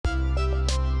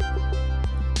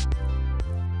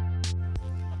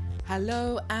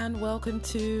Hello and welcome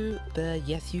to the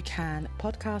Yes You Can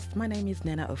podcast. My name is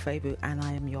Nena Ofebu and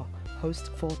I am your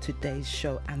host for today's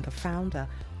show and the founder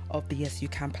of the Yes You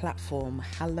Can platform.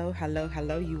 Hello.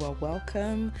 You are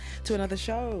welcome to another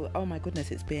show. Oh my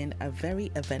goodness, it's been a very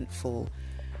eventful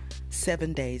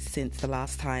 7 days since the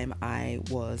last time I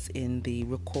was in the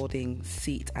recording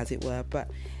seat, as it were,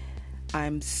 but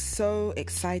I'm so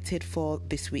excited for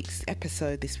this week's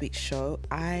episode, this week's show.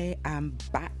 I am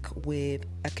back with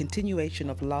a continuation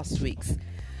of last week's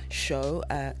show,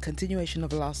 a continuation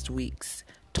of last week's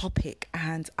topic,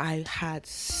 and I had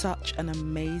such an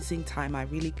amazing time. I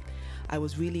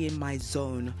was really in my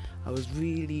zone. I was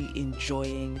really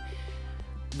enjoying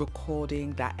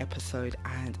recording that episode,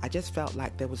 and I just felt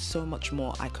like there was so much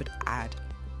more I could add.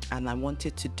 And I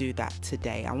wanted to do that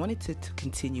today. I wanted to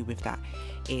continue with that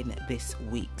in this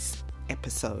week's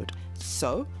episode.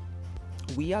 So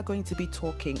we are going to be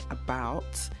talking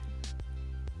about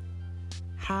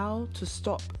how to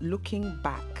stop looking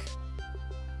back.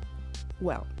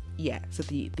 Well, yeah. So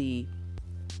the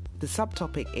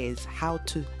subtopic is how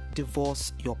to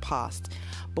divorce your past.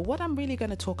 But what I'm really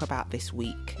going to talk about this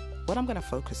week, what I'm going to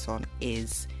focus on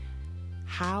is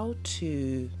how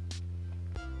to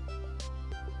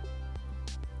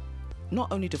not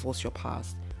only divorce your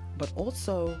past, but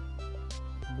also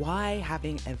why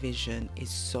having a vision is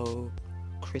so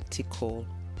critical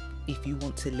if you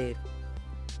want to live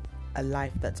a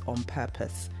life that's on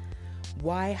purpose.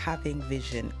 Why having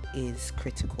vision is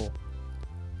critical.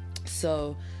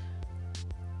 So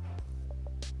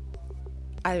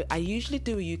I usually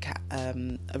do a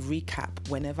recap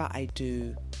whenever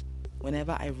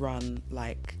I run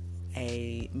like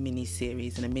a mini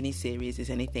series, and a mini series is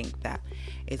anything that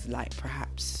is like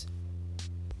perhaps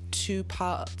 2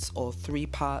 parts or 3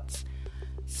 parts.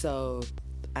 So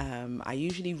I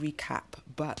usually recap,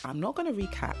 but I'm not going to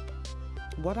recap.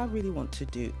 What I really want to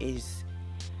do is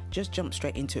just jump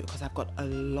straight into it because I've got a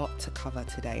lot to cover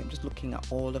today. I'm just looking at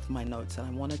all of my notes and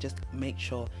I want to just make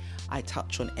sure I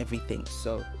touch on everything.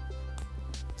 So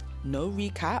no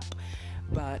recap,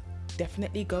 but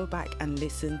definitely go back and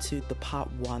listen to the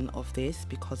part 1 of this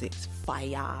because it's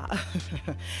fire.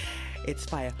 It's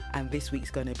fire, and this week's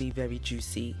going to be very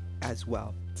juicy as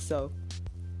well. So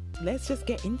let's just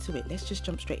get into it. Let's just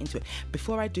jump straight into it.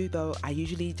 Before I do though, I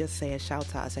usually just say a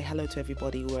shout out. I say hello to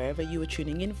everybody wherever you are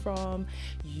tuning in from.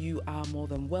 You are more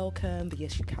than welcome. The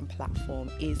Yes You Can platform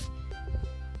is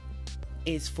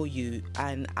for you,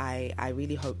 and I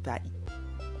really hope that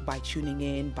by tuning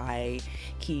in, by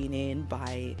keying in,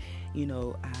 by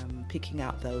picking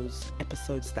out those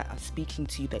episodes that are speaking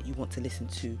to you, that you want to listen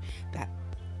to, that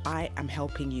I am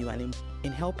helping you, and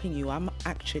in helping you I'm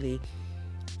actually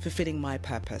fulfilling my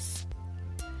purpose.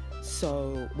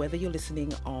 So whether you're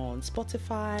listening on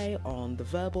Spotify, on the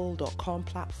verbal.com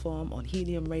platform, on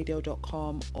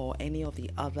heliumradio.com, or any of the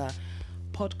other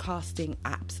podcasting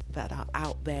apps that are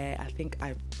out there, I think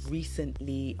I've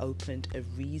recently opened a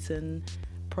Reason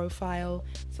profile.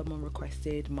 Someone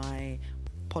requested my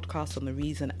podcast on the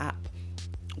Reason app.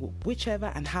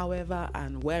 Whichever and however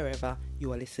and wherever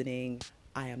you are listening,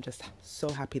 I am just so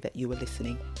happy that you are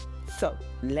listening. So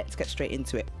let's get straight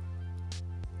into it.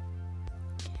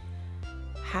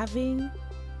 Having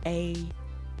a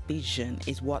vision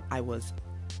is what I was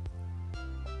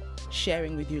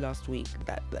sharing with you last week,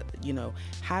 that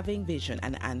having vision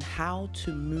and how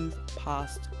to move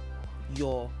past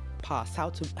your past, how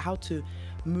to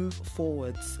move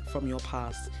forwards from your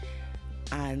past.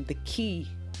 And the key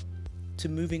to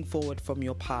moving forward from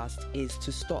your past is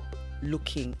to stop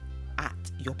looking at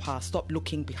your past. Stop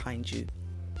looking behind you.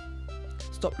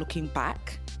 Stop looking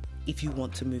back if you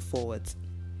want to move forwards.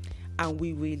 And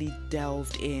we really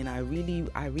delved in. I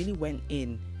really went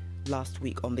in last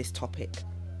week on this topic.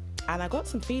 And I got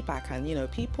some feedback,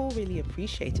 and people really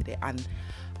appreciated it. And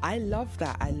I love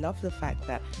that. I love the fact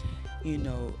that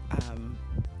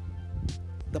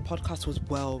the podcast was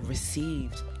well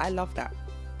received. I love that.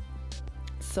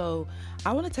 So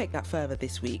I want to take that further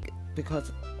this week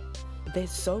because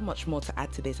there's so much more to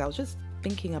add to this. I was just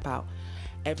thinking about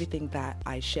everything that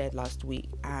I shared last week,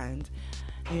 and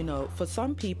for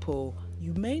some people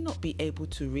you may not be able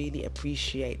to really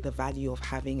appreciate the value of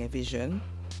having a vision,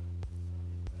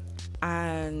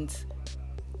 and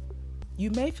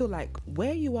you may feel like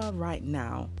where you are right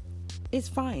now is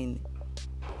fine.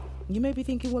 You may be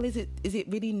thinking, well, is it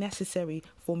really necessary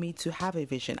for me to have a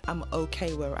vision? I'm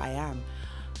okay where I am.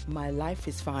 My life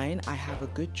is fine. I have a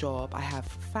good job. I have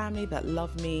family that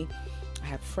love me. I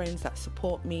have friends that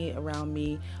support me, around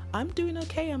me. I'm doing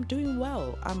okay. I'm doing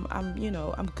well.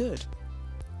 I'm good.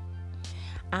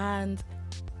 And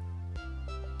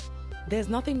there's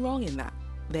nothing wrong in that.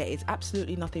 There is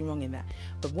absolutely nothing wrong in that.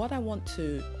 But what I want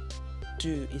to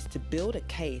do is to build a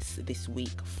case this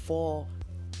week for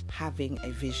having a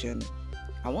vision.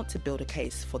 I want to build a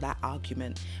case for that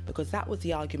argument, because that was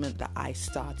the argument that I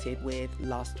started with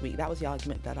last week. That was the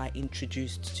argument that I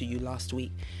introduced to you last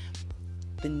week.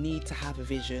 The need to have a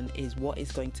vision is what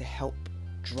is going to help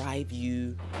drive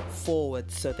you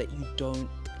forward, so that you don't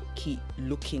keep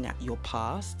looking at your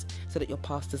past, so that your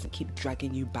past doesn't keep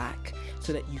dragging you back,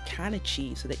 so that you can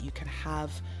achieve, so that you can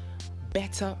have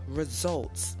better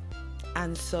results.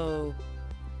 And so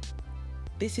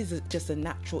this is just a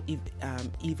natural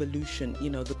evolution.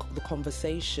 The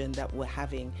conversation that we're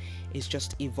having is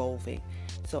just evolving.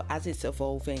 So as it's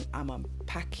evolving, I'm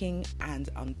unpacking and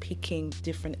unpicking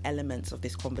different elements of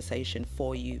this conversation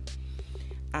for you.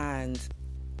 And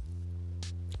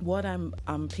what I'm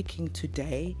picking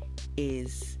today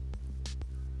is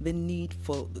the need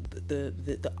for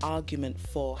the argument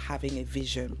for having a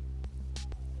vision.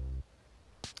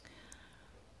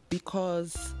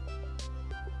 Because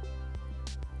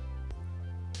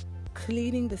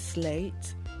cleaning the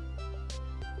slate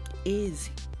is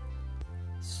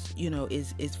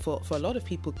for a lot of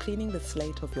people, cleaning the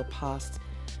slate of your past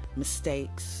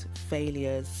mistakes,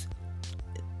 failures.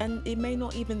 And it may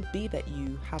not even be that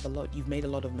you've made a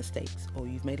lot of mistakes, or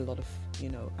you've made a lot of,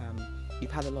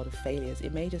 you've had a lot of failures.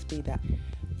 It may just be that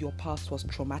your past was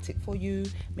traumatic for you.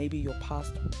 Maybe your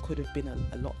past could have been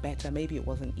a lot better. Maybe it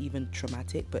wasn't even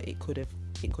traumatic, but it could have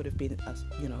been,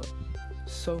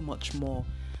 so much more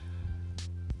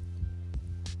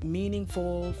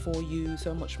meaningful for you,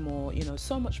 so much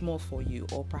more for you.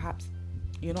 Or perhaps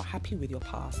you're not happy with your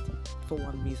past for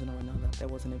one reason or another. There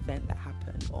was an event that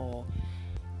happened, or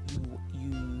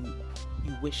you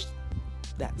wish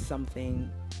that something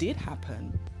did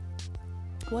happen.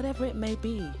 Whatever it may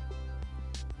be,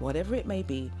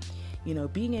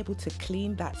 being able to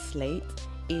clean that slate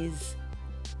is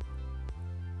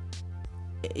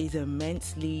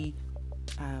immensely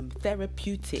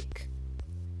therapeutic,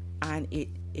 and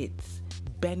it's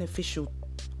beneficial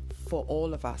for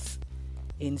all of us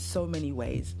in so many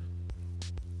ways.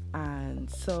 And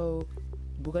so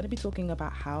we're going to be talking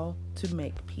about how to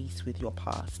make peace with your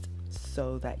past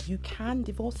so that you can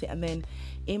divorce it. And then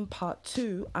in part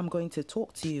 2, I'm going to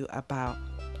talk to you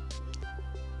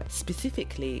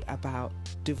specifically about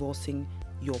divorcing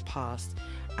your past.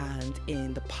 And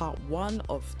in the part 1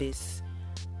 of this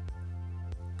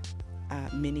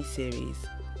mini-series,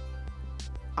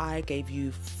 I gave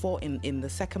you in the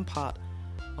second part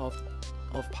of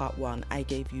part 1, I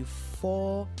gave you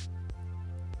 4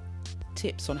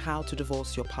 tips on how to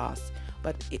divorce your past.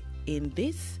 But in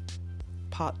this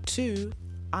part 2,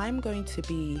 I'm going to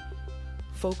be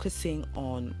focusing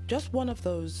on just one of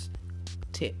those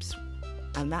tips,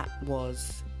 and that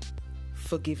was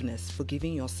forgiveness,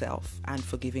 forgiving yourself and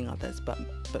forgiving others, but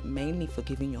mainly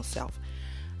forgiving yourself.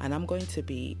 And I'm going to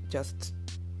be just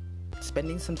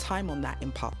spending some time on that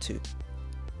in part 2.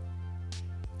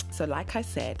 So like I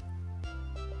said,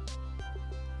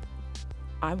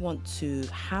 I want to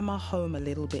hammer home a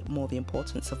little bit more the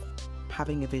importance of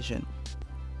having a vision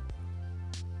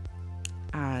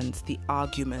and the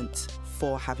argument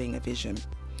for having a vision.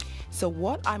 So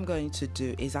what I'm going to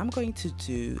do is I'm going to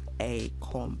do a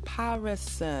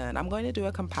comparison. I'm going to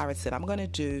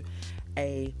do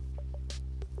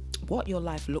what your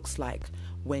life looks like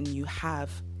when you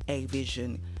have a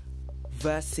vision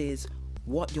versus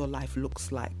what your life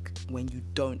looks like when you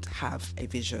don't have a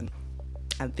vision.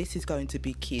 And this is going to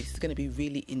be key. It's going to be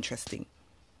really interesting,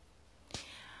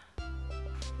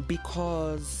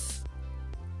 because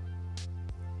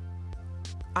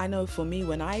I know for me,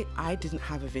 when I didn't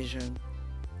have a vision,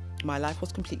 my life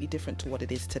was completely different to what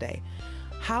it is today.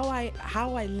 How I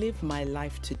live my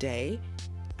life today,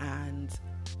 and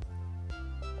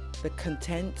the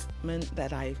contentment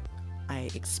that I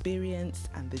experienced,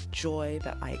 and the joy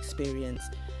that I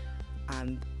experienced,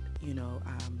 and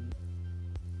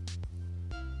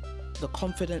the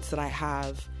confidence that I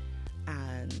have,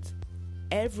 and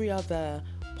every other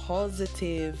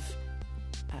positive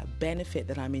benefit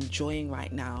that I'm enjoying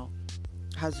right now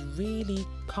has really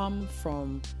come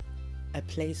from a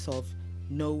place of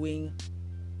knowing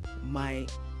my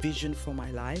vision for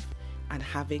my life and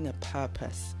having a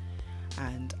purpose,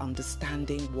 and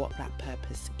understanding what that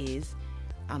purpose is,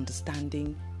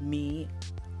 understanding me,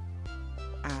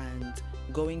 and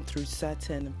going through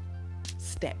certain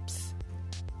steps.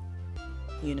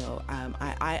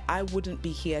 I wouldn't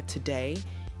be here today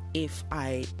if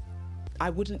I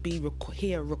wouldn't be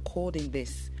here recording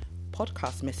this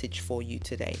podcast message for you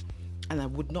today. And I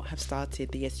would not have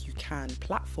started the Yes You Can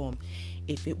platform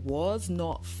if it was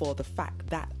not for the fact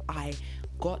that I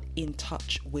got in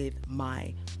touch with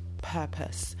my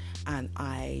purpose, and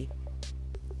I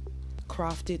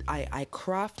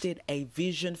crafted a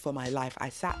vision for my life. I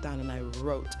sat down and I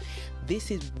wrote,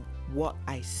 this is what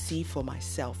I see for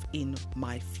myself in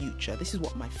my future. This is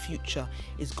what my future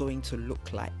is going to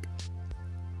look like.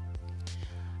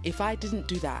 If I didn't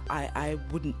do that, I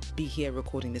wouldn't be here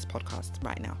recording this podcast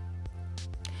right now.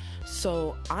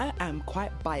 So I am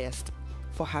quite biased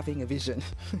for having a vision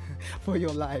for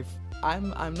your life.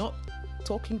 I'm not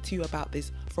talking to you about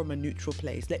this from a neutral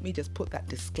place. Let me just put that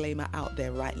disclaimer out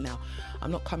there right now.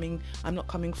 I'm not coming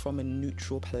from a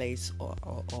neutral place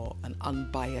or an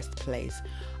unbiased place.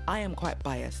 I am quite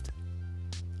biased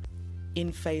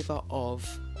in favor of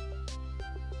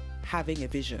having a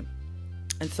vision.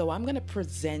 And so I'm going to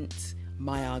present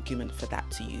my argument for that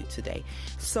to you today,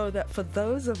 so that for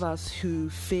those of us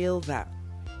who feel that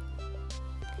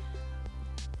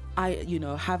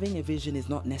having a vision is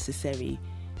not necessary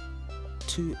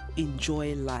to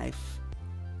enjoy life,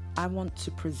 I want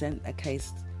to present a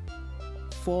case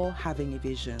for having a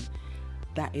vision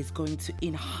that is going to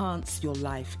enhance your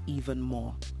life even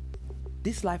more.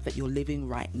 This life that you're living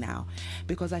right now.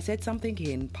 Because I said something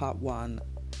in part 1.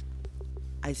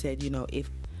 I said, if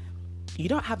you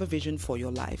don't have a vision for your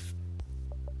life,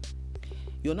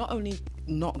 you're not only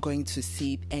not going to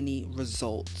see any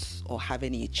results or have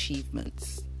any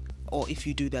achievements, or if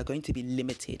you do, they're going to be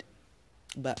limited,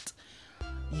 but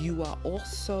you are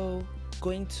also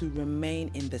going to remain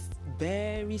in the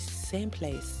very same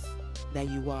place that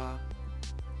you are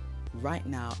right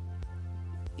now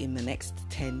in the next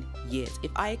 10 years. If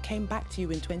I came back to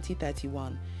you in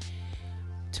 2031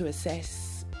 to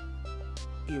assess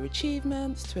your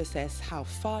achievements, to assess how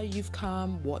far you've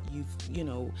come,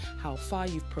 how far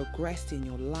you've progressed in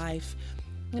your life,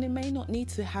 and you may not need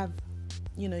to have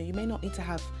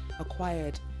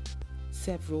acquired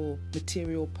several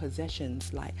material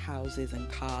possessions like houses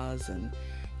and cars and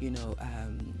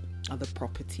other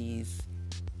properties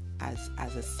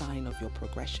as a sign of your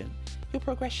progression. Your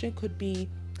progression could be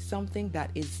something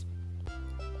that is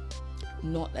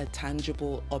not a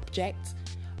tangible object,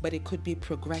 but it could be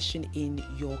progression in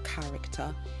your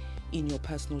character, in your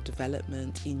personal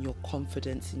development, in your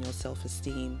confidence, in your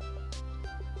self-esteem,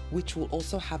 which will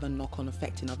also have a knock-on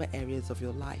effect in other areas of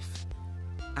your life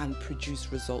and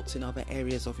produce results in other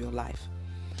areas of your life.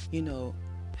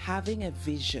 Having a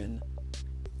vision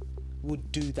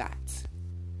would do that.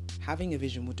 Having a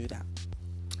vision would do that.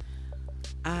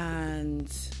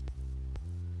 And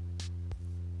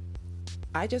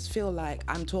I just feel like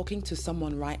I'm talking to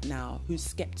someone right now who's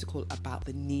skeptical about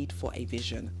the need for a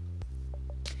vision.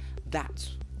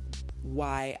 That's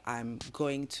why I'm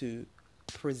going to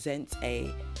present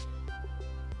a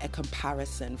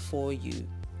comparison for you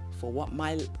for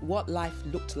what life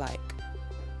looked like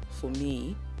for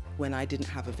me when I didn't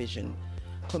have a vision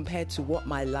compared to what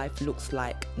my life looks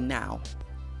like now.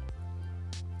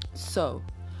 So,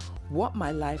 what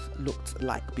my life looked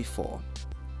like before,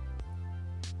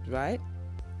 right?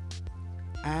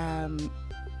 I'm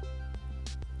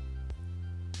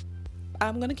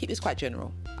going to keep this quite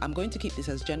general. I'm going to keep this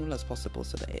as general as possible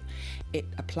so that it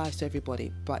applies to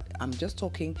everybody. But I'm just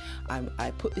talking,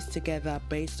 I put this together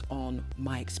based on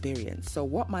my experience. So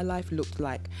what my life looked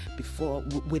like before,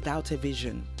 without a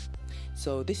vision.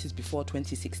 So this is before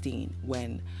 2016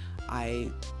 when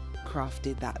I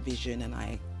crafted that vision and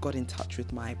I got in touch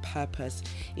with my purpose.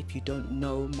 If you don't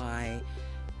know my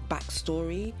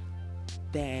backstory,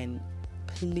 then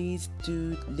please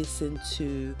do listen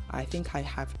to, I think I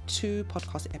have 2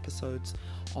 podcast episodes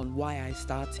on why I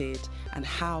started and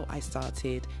how I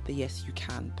started the Yes You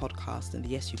Can podcast and the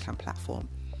Yes You Can platform.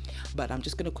 But I'm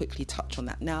just going to quickly touch on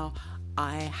that. Now,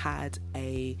 I had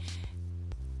a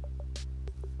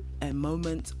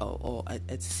moment or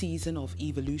a season of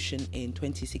evolution in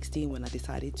 2016 when I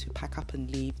decided to pack up and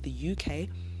leave the UK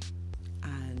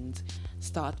and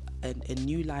start a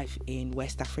new life in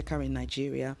West Africa, in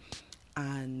Nigeria.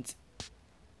 And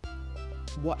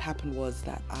what happened was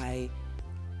that I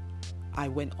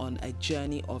went on a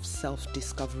journey of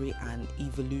self-discovery and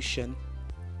evolution,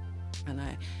 and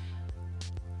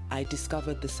I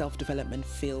discovered the self-development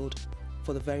field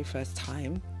for the very first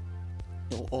time,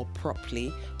 or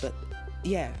properly. But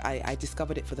yeah, I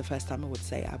discovered it for the first time, I would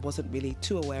say. I wasn't really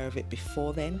too aware of it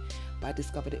before then, but I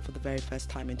discovered it for the very first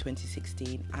time in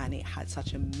 2016, and it had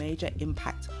such a major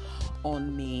impact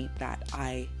on me that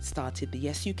I started the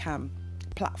Yes You Can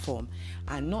platform.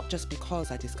 And not just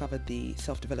because I discovered the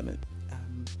self-development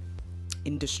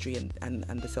industry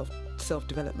and the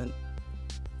self-development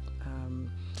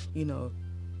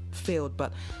field,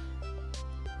 but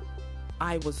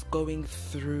I was going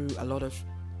through a lot of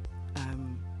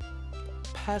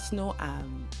personal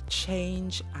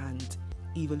change and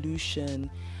evolution,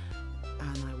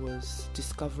 and I was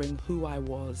discovering who I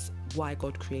was, why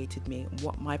God created me,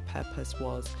 what my purpose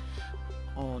was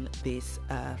on this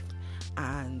earth.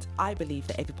 And I believe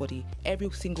that every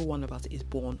single one of us is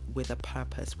born with a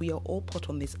purpose. We are all put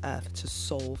on this earth to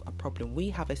solve a problem. We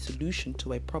have a solution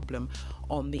to a problem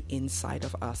on the inside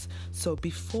of us. So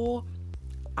before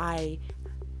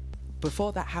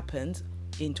that happened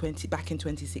back in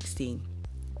 2016,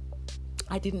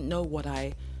 I didn't know what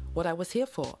I was here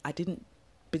for. I didn't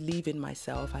believe in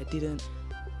myself. I didn't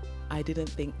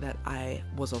think that I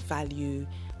was of value,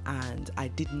 and I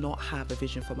did not have a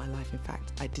vision for my life. In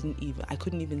fact, I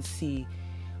couldn't even see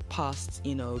past,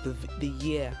 the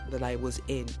year that I was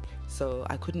in. So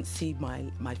I couldn't see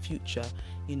my future,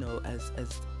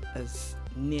 as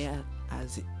near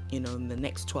as, in the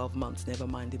next 12 months, never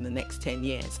mind in the next 10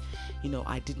 years.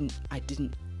 I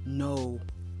didn't know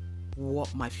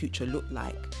what my future looked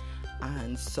like.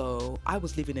 And so I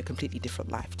was living a completely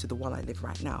different life to the one I live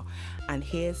right now. And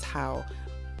here's how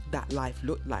that life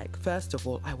looked like. First of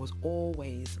all, I was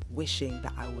always wishing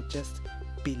that I would just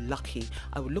be lucky.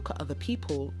 I would look at other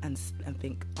people and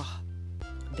think,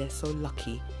 they're so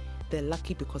lucky. They're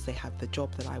lucky because they have the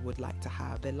job that I would like to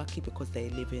have. They're lucky because they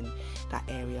live in that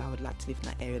area. I would like to live in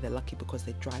that area. They're lucky because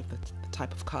they drive the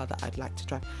type of car that I'd like to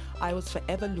drive. I was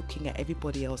forever looking at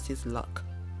everybody else's luck.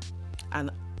 And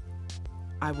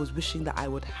I was wishing that I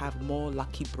would have more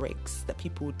lucky breaks, that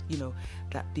people would,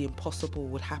 that the impossible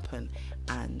would happen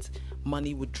and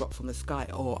money would drop from the sky,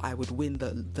 or I would win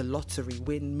the lottery,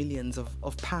 win millions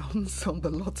of pounds on the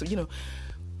lottery.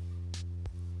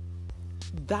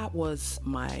 That was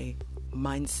my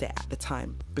mindset at the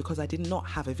time, because I did not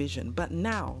have a vision. But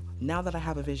now that I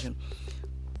have a vision,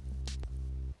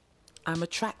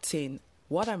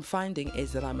 what I'm finding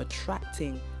is that I'm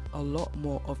attracting a lot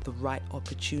more of the right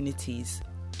opportunities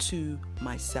to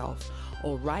myself,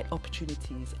 or right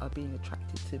opportunities are being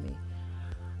attracted to me.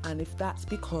 And if that's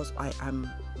because I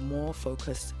am more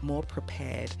focused, more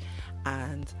prepared,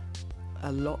 and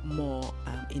a lot more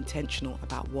intentional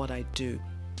about what I do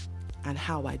and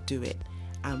how I do it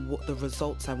and what the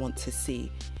results I want to see,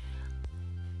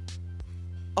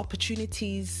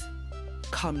 opportunities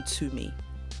come to me.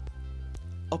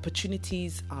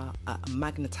 Opportunities are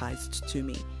magnetized to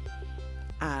me,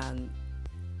 and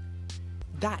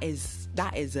that is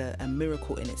a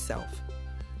miracle in itself.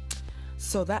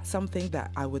 So that's something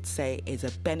that I would say is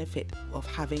a benefit of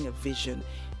having a vision.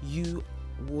 You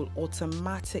will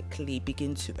automatically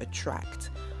begin to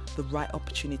attract the right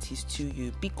opportunities to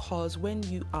you, because when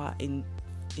you are in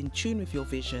tune with your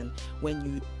vision, when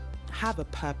you have a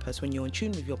purpose, when you're in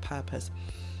tune with your purpose,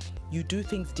 you do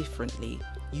things differently.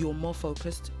 You're more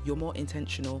focused, you're more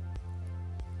intentional.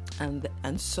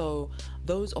 And so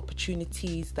those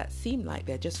opportunities that seem like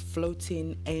they're just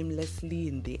floating aimlessly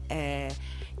in the air,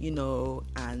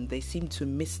 and they seem to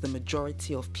miss the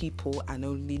majority of people and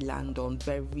only land on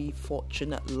very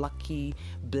fortunate, lucky,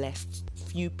 blessed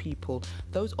few people,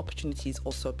 those opportunities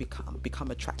also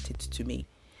become attracted to me.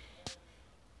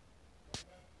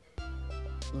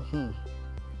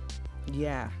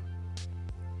 Yeah.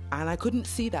 And I couldn't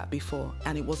see that before,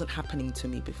 and it wasn't happening to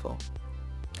me before.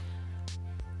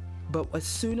 But as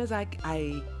soon as I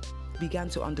began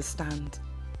to understand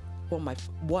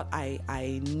what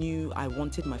I knew I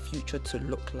wanted my future to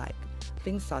look like,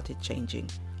 things started changing.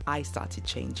 I started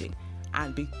changing,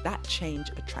 and that change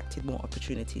attracted more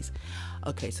opportunities.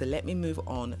 Okay, so let me move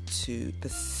on to the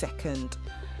second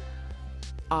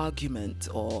argument,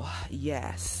 or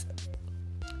yes.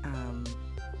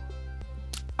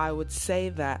 I would say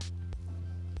that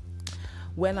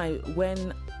now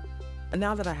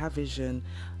that I have vision,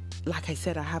 like I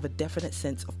said, I have a definite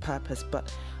sense of purpose.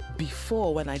 But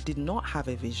before, when I did not have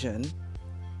a vision,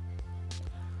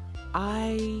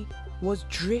 I was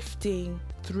drifting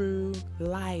through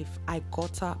life. I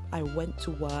got up, I went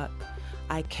to work,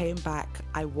 I came back,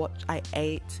 I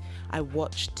ate, I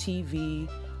watched TV,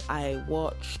 I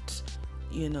watched,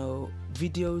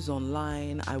 videos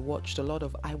online.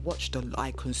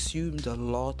 I consumed a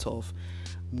lot of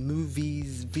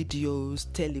movies, videos,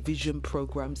 television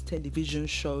programs, television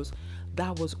shows.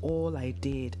 That was all I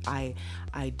did. I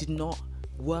did not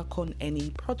work on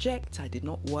any project. I did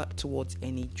not work towards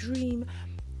any dream.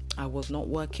 I was not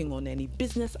working on any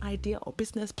business idea or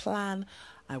business plan.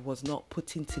 I was not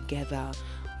putting together,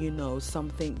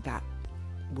 something that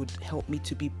would help me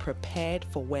to be prepared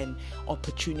for when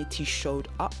opportunity showed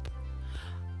up.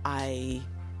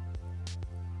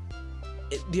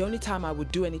 The only time I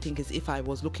would do anything is if I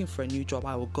was looking for a new job.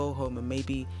 I would go home and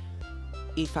maybe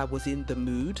if I was in the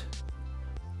mood.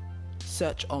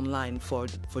 search online for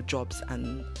jobs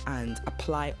and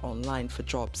apply online for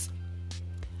jobs.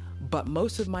 But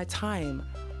most of my time,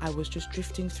 I was just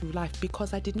drifting through life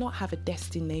because I did not have a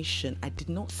destination. I did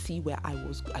not see where I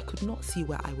could not see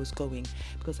where I was going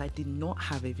because I did not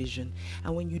have a vision.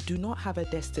 And when you do not have a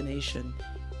destination,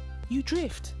 you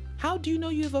drift. How do you know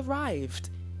you've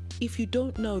arrived if you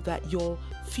don't know that your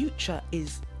future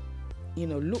is,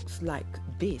 looks like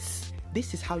this?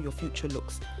 This is how your future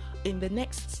looks. In the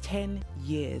next 10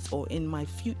 years, or in my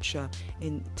future,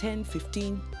 in 10,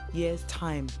 15 years'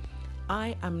 time,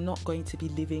 I am not going to be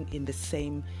living in the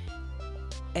same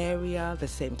area, the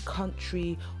same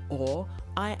country, or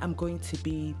I am going to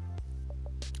be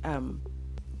a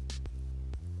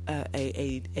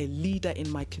leader in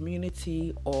my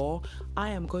community, or I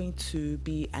am going to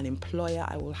be an employer.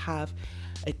 I will have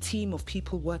a team of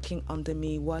people working under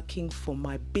me, working for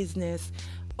my business,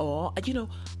 or,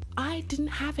 I didn't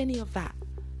have any of that.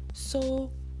 So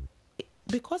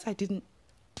because I didn't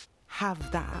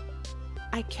have that,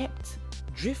 I kept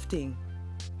drifting,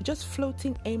 just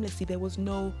floating aimlessly. There was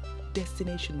no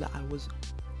destination that I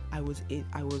was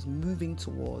moving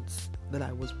towards, that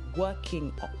I was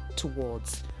working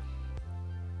towards.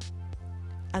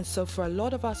 And so for a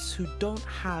lot of us who don't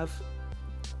have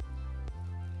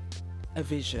a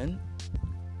vision,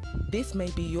 this may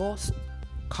be your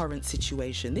current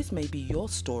situation. This may be your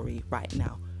story right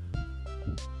now.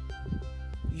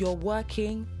 You're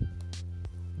working,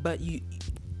 but you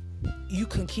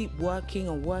can keep working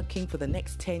and working for the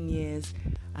next 10 years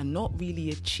and not really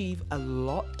achieve a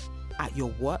lot at your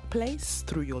workplace,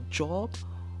 through your job,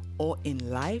 or in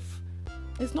life.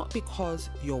 It's not because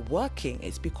you're working,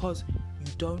 it's because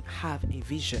you don't have a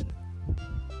vision.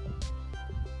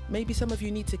 Maybe some of you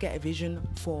need to get a vision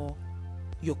for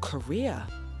your career,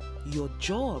 your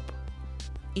job.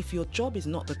 If your job is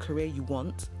not the career you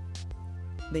want,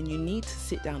 then you need to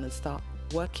sit down and start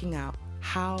working out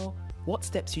what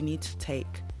steps you need to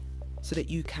take so that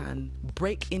you can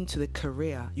break into the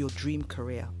career, your dream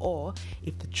career. Or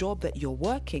if the job that you're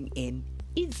working in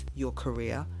is your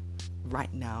career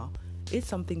right now, it's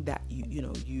something that you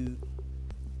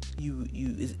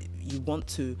want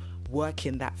to work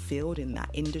in that field, in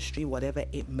that industry, whatever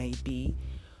it may be,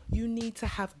 you need to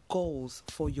have goals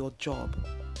for your job,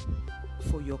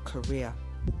 for your career.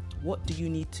 What do you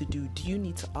need to do? Do you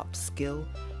need to upskill?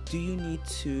 Do you need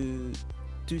to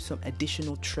do some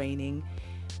additional training?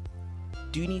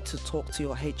 Do you need to talk to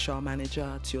your HR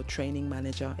manager, to your training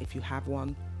manager, if you have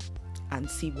one, and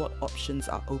see what options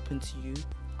are open to you?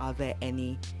 Are there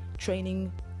any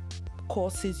training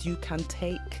courses you can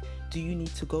take? Do you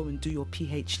need to go and do your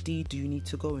PhD? Do you need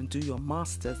to go and do your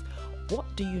master's?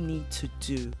 What do you need to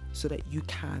do so that you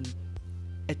can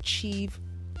achieve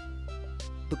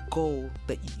the goal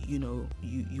that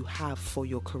you have for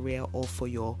your career, or for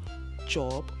your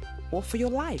job, or for your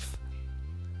life?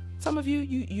 Some of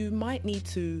you might need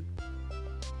to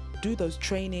do those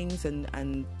trainings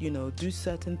and do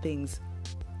certain things,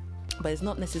 but it's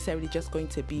not necessarily just going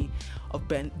to be of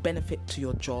benefit to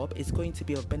your job. It's going to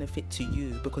be of benefit to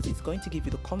you, because it's going to give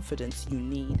you the confidence you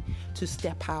need to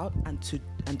step out and to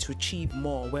achieve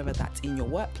more, whether that's in your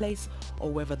workplace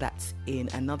or whether that's in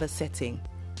another setting.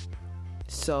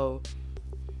 So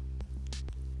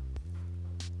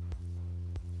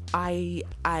I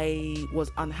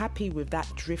was unhappy with that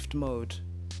drift mode.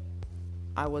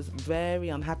 I was very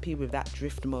unhappy with that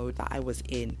drift mode that I was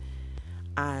in,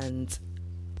 and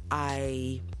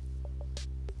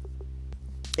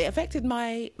it affected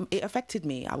me.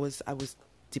 I was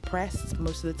depressed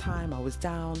most of the time. I was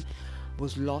down,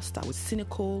 was lost, I was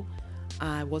cynical.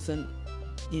 I wasn't,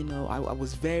 I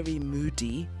was very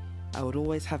moody. I would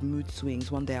always have mood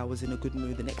swings. One day I was in a good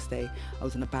mood, the next day I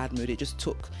was in a bad mood. It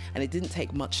didn't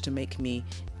take much to make me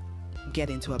get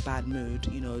into a bad mood.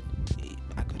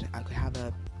 I could have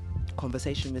a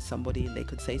conversation with somebody and they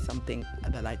could say something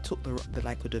that I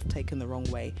could have taken the wrong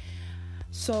way.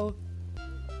 So,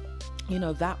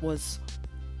 that was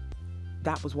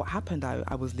what happened.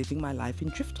 I was living my life in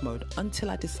drift mode until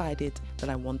I decided that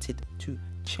I wanted to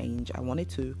change. I wanted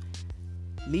to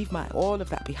leave all of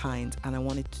that behind, and I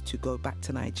wanted to go back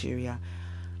to Nigeria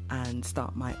and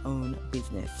start my own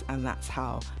business, and that's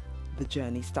how the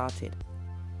journey started.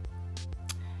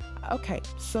 Okay,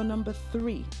 so number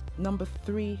three, the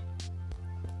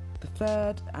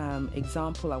third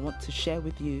example I want to share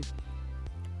with you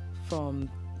from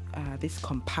this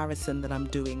comparison that I'm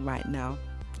doing right now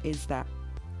is that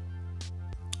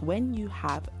when you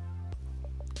have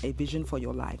a vision for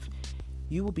your life,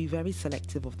 you will be very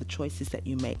selective of the choices that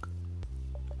you make.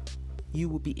 You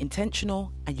will be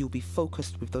intentional and you'll be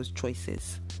focused with those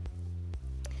choices.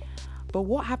 But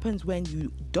what happens when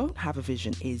you don't have a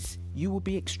vision is you will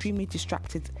be extremely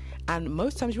distracted, and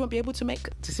most times you won't be able to make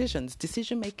decisions.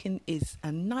 Decision making is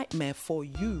a nightmare for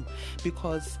you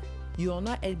because you're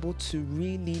not able to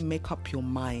really make up your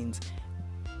mind,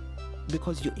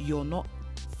 because you're not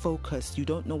focused. You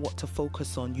don't know what to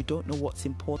focus on. You don't know what's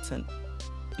important.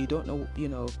 You don't know,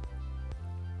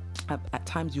 at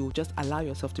times you'll just allow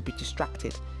yourself to be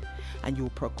distracted and you'll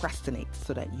procrastinate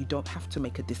so that you don't have to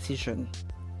make a decision.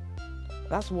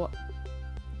 That's what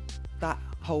that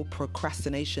whole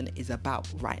procrastination is about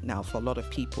right now for a lot of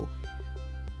people.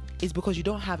 It's because you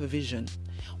don't have a vision.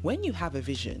 When you have a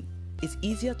vision, it's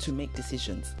easier to make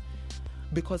decisions,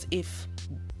 because if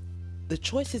the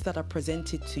choices that are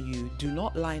presented to you do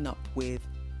not line up with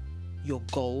your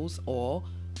goals or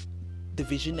the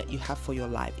vision that you have for your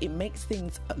life, it makes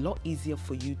things a lot easier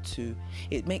for you to,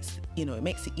 it makes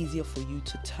it easier for you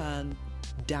to turn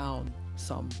down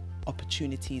some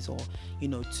opportunities, or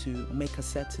to make a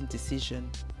certain decision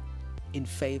in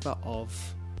favor of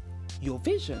your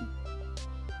vision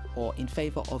or in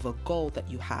favor of a goal that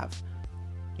you have.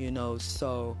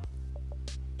 So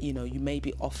you may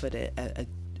be offered a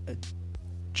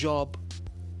job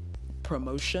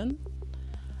promotion,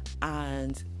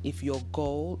 and if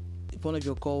one of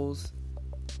your goals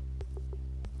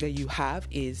that you have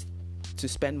is to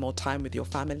spend more time with your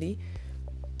family,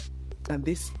 and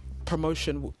this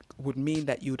promotion would mean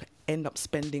that you'd end up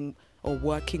spending or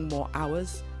working more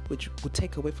hours, which would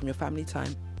take away from your family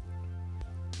time.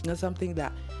 That's something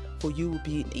that for you would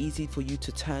be easy for you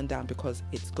to turn down because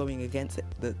it's going against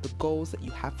the goals that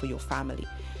you have for your family.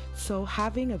 So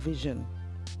having a vision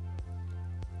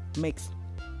makes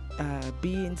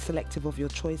being selective of your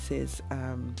choices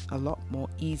a lot more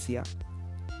easier.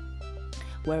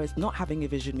 Whereas not having a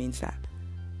vision means that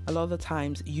a lot of the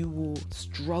times you will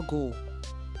struggle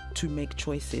to make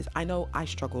choices. I know I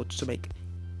struggled to make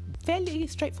fairly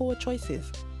straightforward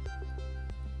choices.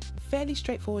 It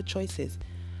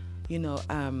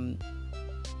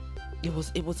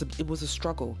was a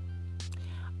struggle.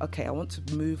 Okay, I want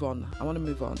to move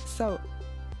on. So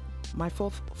my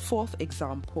fourth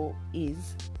example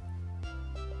is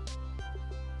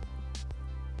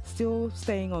still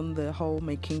staying on the whole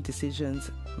making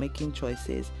decisions, making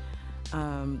choices.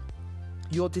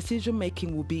 Your decision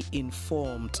making will be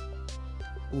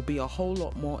a whole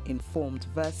lot more informed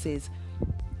versus,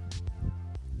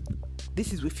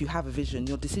 this is if you have a vision,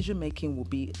 your decision making will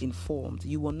be informed.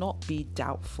 You will not be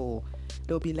doubtful.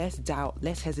 There will be less doubt,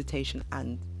 less hesitation,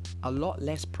 and a lot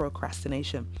less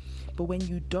procrastination. But when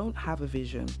you don't have a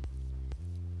vision,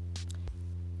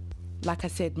 like I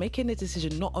said, making a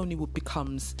decision not only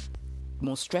becomes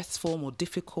more stressful, more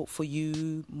difficult for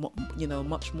you,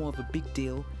 much more of a big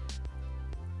deal.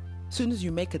 As soon as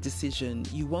you make a decision,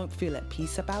 you won't feel at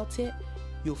peace about it.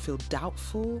 You'll feel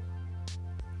doubtful.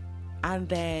 And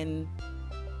then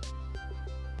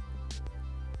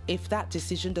if that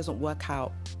decision doesn't work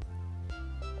out,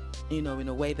 in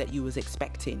a way that you was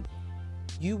expecting,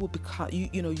 you will become,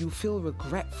 you feel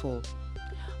regretful.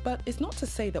 But it's not to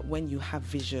say that when you have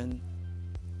vision,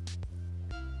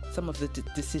 some of the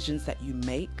decisions that you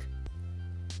make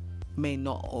may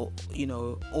not,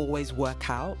 always work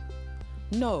out.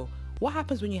 No. What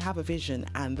happens when you have a vision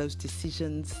and those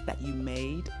decisions that you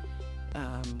made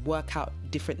work out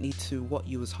differently to what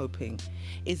you was hoping,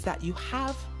 is that you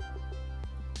have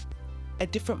a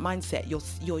different mindset.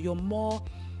 You're more,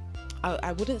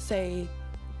 I wouldn't say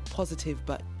positive,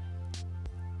 but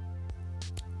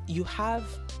you have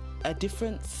a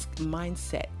different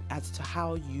mindset as to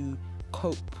how you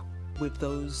cope with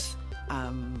those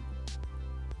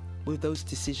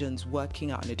decisions working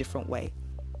out in a different way.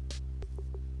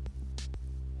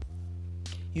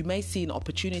 You may see an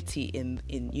opportunity in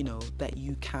that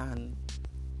you can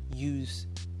use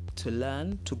to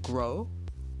learn, to grow.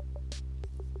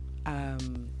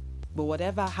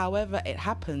 But however it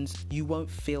happens, you won't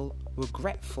feel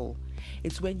regretful.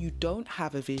 It's when you don't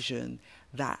have a vision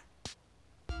that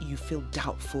you feel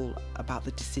doubtful about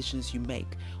the decisions you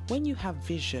make. When you have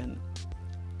vision,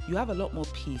 you have a lot more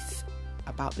peace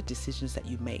about the decisions that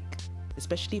you make,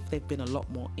 especially if they've been a lot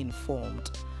more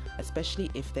informed. Especially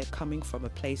if they're coming from a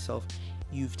place of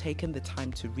you've taken the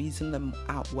time to reason them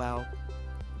out well,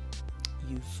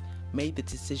 you've made the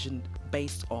decision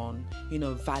based on,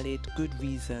 valid, good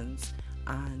reasons,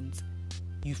 and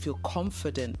you feel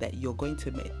confident that you're going to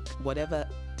make whatever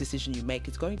decision you make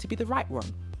is going to be the right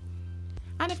one.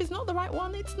 And if it's not the right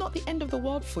one, it's not the end of the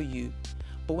world for you.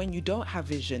 But when you don't have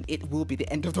vision, it will be the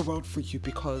end of the world for you,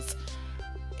 because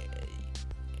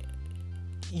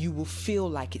you will feel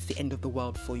like it's the end of the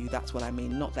world for you. That's what I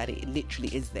mean. Not that it literally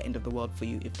is the end of the world for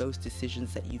you if those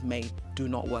decisions that you've made do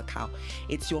not work out.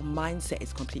 It's your mindset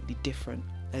is completely different.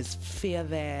 There's fear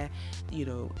there.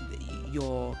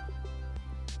 You're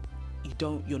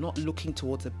not looking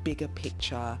towards a bigger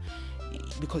picture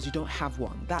because you don't have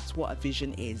one. That's what a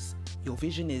vision is. Your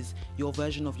vision is your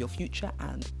version of your future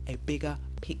and a bigger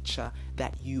picture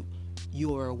that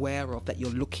you're aware of, that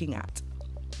you're looking at.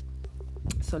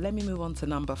 So let me move on to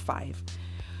number 5.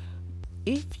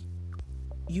 If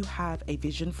you have a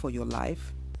vision for your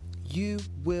life, you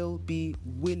will be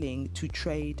willing to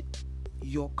trade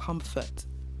your comfort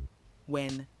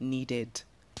when needed.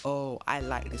 Oh, I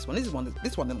like this one.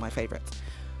 This one is my favorite.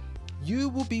 You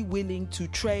will be willing to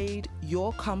trade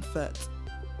your comfort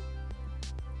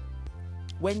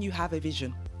when you have a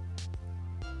vision.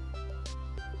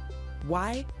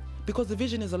 Why? Because the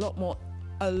vision is a lot more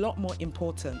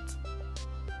important.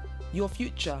 Your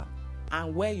future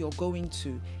and where you're going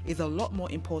to is a lot more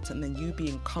important than you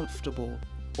being comfortable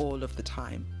all of the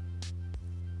time.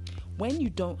 When you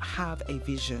don't have a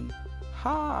vision,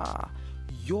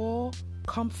 your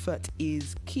comfort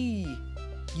is key.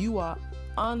 You are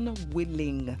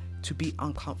unwilling to be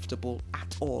uncomfortable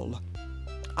at all.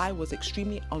 I was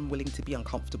extremely unwilling to be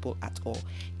uncomfortable at all.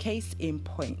 Case in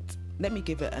point, let me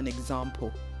give it an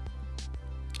example.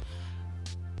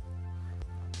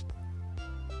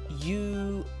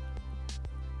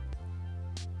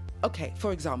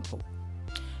 For example,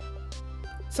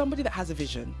 somebody that has a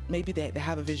vision, maybe they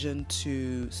have a vision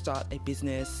to start a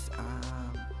business,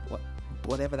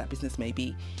 whatever that business may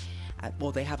be,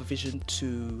 or they have a vision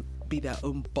to be their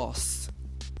own boss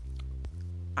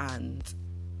and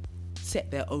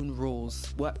set their own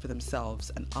rules, work for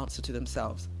themselves and answer to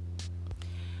themselves.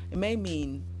 It may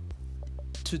mean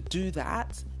to do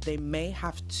that, they may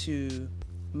have to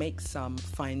make some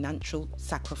financial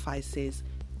sacrifices.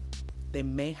 They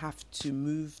may have to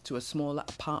move to a smaller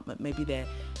apartment. Maybe they're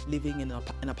living in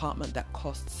an apartment that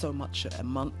costs so much a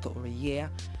month or a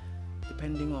year,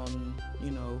 depending on,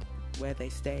 where they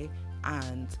stay.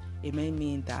 And it may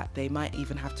mean that they might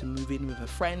even have to move in with a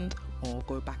friend, or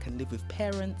go back and live with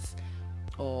parents,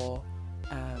 or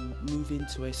move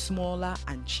into a smaller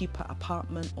and cheaper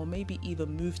apartment, or maybe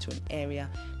even move to an area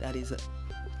that is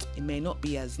it may not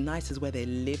be as nice as where they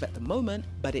live at the moment,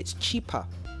 but it's cheaper.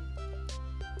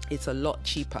 It's a lot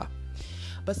cheaper.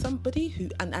 But somebody who,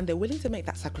 and they're willing to make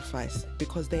that sacrifice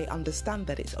because they understand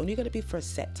that it's only going to be for a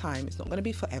set time. It's not going to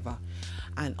be forever.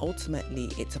 And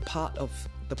ultimately, it's a part of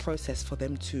the process for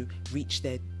them to reach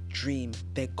their dream,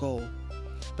 their goal.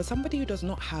 But somebody who does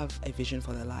not have a vision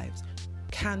for their lives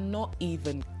cannot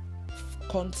even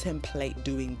contemplate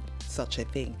doing such a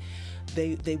thing.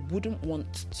 They wouldn't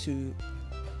want to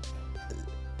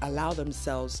allow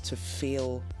themselves to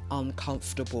feel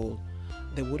uncomfortable.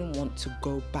 They wouldn't want to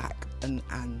go back and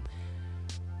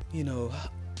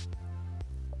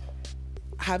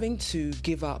having to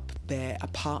give up their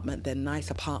apartment, their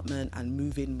nice apartment, and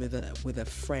move in with a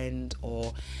friend,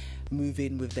 or move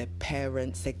in with their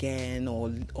parents again,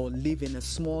 or live in a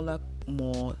smaller,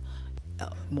 more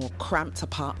cramped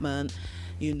apartment.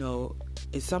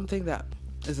 Is something that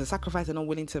is a sacrifice they're not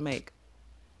willing to make.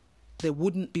 They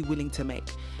wouldn't be willing to make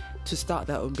to start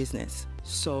their own business.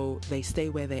 So they stay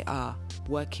where they are,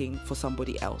 working for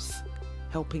somebody else,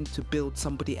 helping to build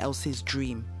somebody else's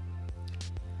dream.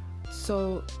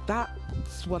 So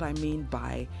that's what I mean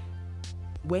by,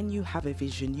 when you have a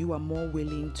vision, you are more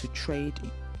willing to trade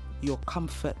your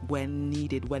comfort when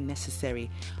needed, when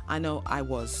necessary. I know I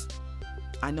was,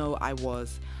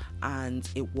 and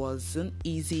it wasn't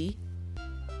easy.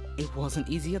 It wasn't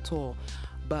easy at all.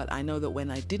 But I know that when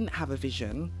I didn't have a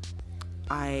vision,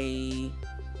 I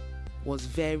was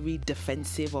very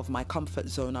defensive of my comfort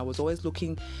zone. I was always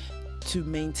looking to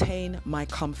maintain my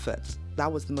comfort.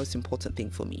 That was the most important thing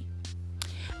for me.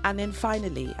 And then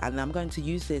finally, and I'm going to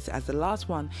use this as the last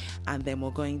one, and then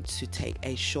we're going to take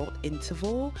a short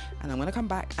interval, and I'm going to come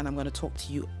back and I'm going to talk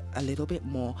to you a little bit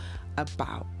more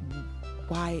about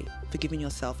why forgiving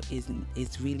yourself is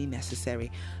really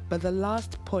necessary. But the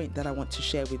last point that I want to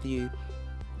share with you,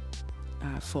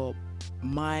 for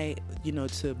my,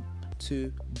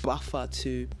 to buffer,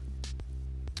 to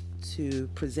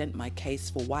present my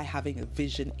case for why having a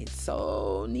vision is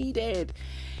so needed,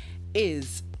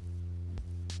 is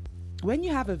when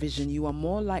you have a vision, you are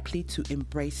more likely to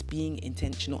embrace being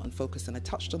intentional and focused. And I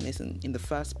touched on this in the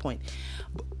first point.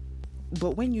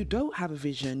 But when you don't have a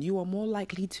vision, you are more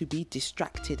likely to be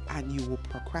distracted and you will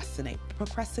procrastinate.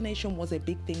 Procrastination was a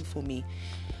big thing for me.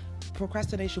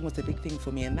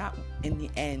 And that in the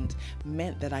end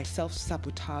meant that I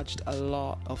self-sabotaged a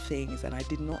lot of things, and I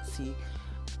did not see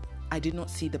I did not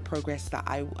see the progress that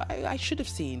I should have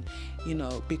seen,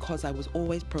 because I was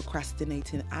always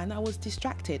procrastinating and I was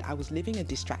distracted. I was living a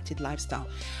distracted lifestyle.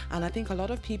 And I think a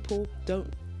lot of people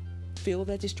don't feel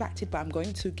they're distracted, but I'm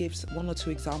going to give one or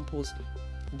two examples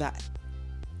that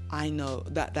I know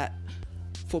that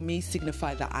for me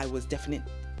signify that I was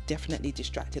definitely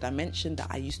distracted. I mentioned that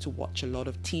I used to watch a lot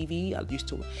of TV. I used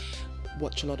to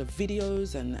watch a lot of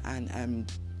videos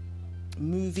and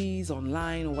movies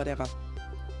online or whatever.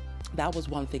 That was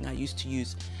one thing I used to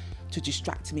use to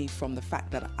distract me from the fact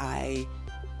that I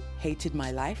hated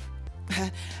my life.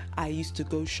 I used to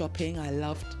go shopping. I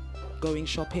loved going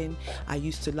shopping. I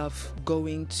used to love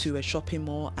going to a shopping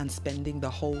mall and spending the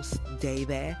whole day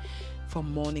there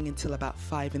from morning until about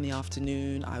 5 in the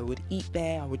afternoon. I would eat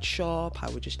there, I would shop, I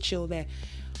would just chill there.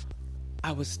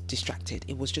 I was distracted.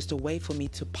 It was just a way for me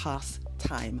to pass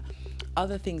time.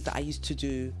 Other things that I used to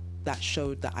do that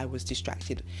showed that I was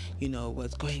distracted,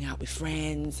 was going out with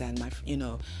friends and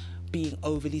being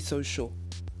overly social.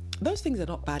 Those things are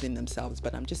not bad in themselves,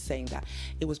 but I'm just saying that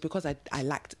it was because I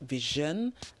lacked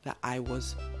vision that I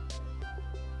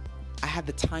had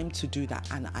the time to do that,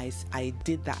 and I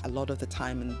did that a lot of the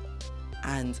time,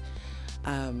 and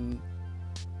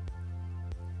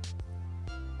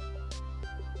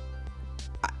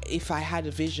if I had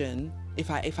a vision, if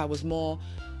I was more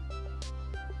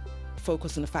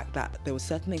focused on the fact that there were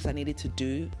certain things I needed to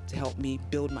do to help me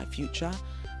build my future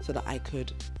so that I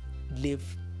could live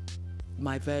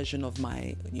my version of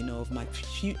my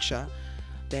future,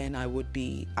 then I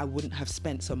wouldn't have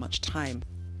spent so much time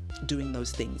doing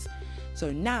those things.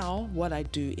 So now what I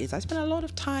do is I spend a lot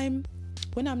of time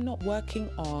when I'm not working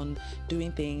on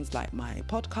doing things like my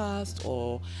podcast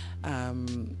or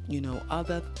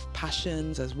other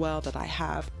passions as well that I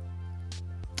have.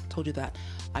 I told you that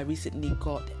I recently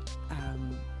got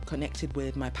connected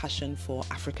with my passion for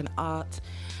African art,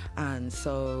 and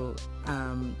so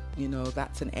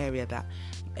that's an area that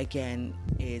again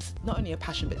is not only a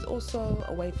passion but it's also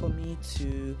a way for me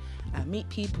to meet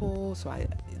people. So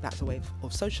that's a way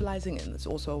of socializing, and it's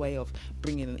also a way of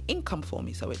bringing an income for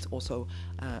me. So it's also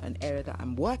an area that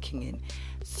I'm working in.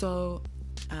 So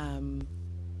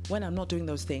when I'm not doing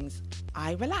those things,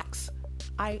 I relax.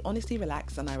 I honestly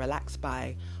relax, and I relax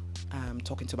by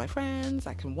talking to my friends.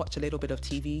 I can watch a little bit of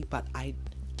TV, but I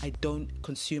don't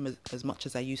consume as much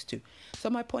as I used to. So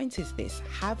my point is this: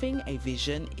 having a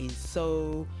vision is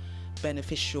so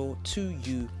beneficial to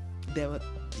you.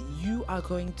 You are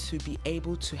going to be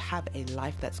able to have a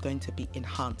life that's going to be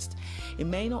enhanced. It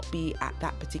may not be at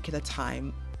that particular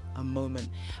time, a moment,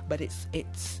 but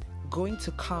it's going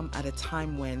to come at a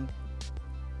time when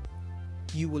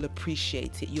you will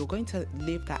appreciate it. You're going to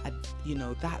live that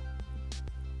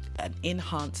an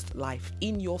enhanced life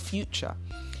in your future.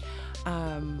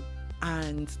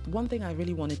 And one thing I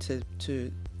really wanted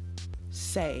to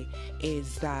say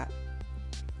is that,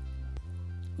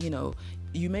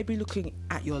 you may be looking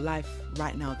at your life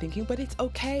right now thinking, but it's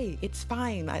okay, it's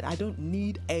fine, I don't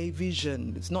need a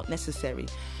vision, it's not necessary,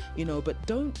 but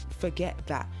don't forget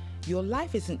that your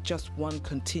life isn't just one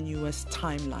continuous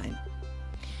timeline.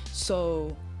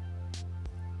 So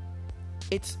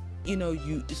it's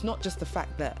it's not just the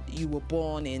fact that you were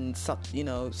born in such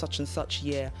and such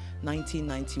year,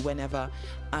 1990, whenever,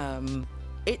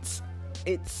 it's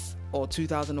or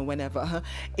 2000 or whenever.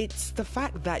 It's the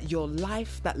fact that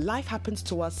life happens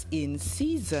to us in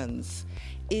seasons.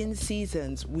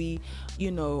 We,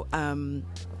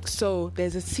 so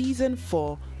there's a season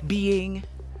for being,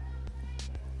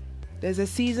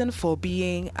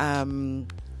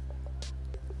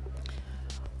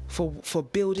 for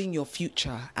building your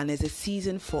future, and there's a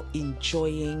season for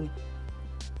enjoying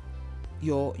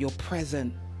your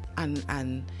present,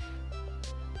 and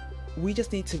we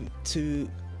just need to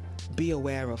be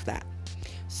aware of that.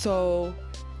 So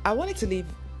I wanted to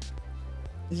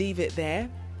leave it there.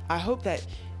 I hope that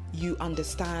you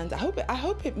understand. I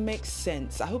hope it makes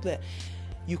sense. I hope that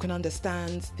you can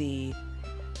understand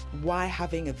why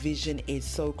having a vision is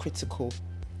so critical.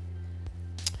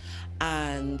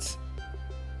 And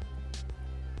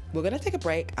we're going to take a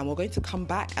break, and we're going to come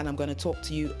back, and I'm going to talk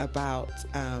to you about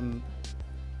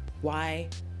why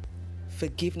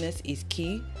forgiveness is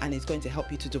key and is going to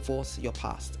help you to divorce your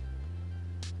past.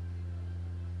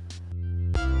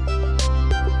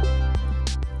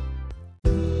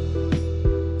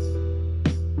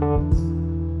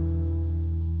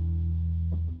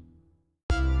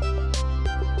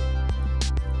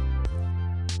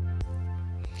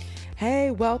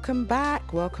 Hey, welcome back.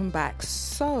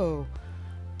 So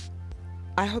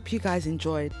I hope you guys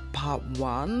enjoyed part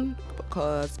 1,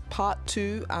 because part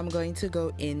 2 I'm going to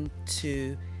go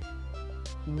into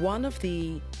one of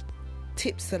the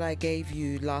tips that I gave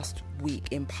you last week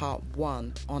in part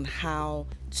 1 on how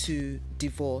to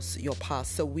divorce your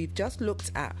past. So we've just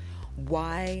looked at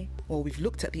we've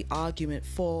looked at the argument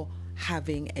for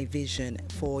having a vision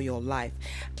for your life.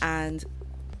 And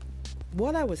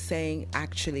what I was saying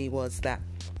actually was that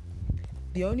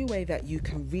the only way that you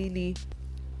can really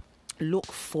look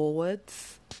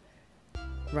forwards,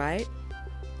 right,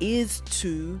 is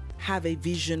to have a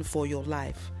vision for your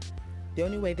life. The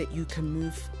only way that you can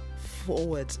move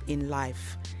forward in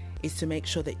life is to make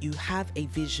sure that you have a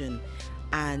vision.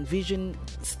 And vision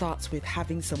starts with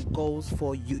having some goals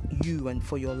for you and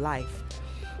for your life.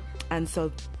 And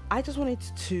so I just wanted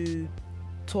to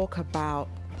talk about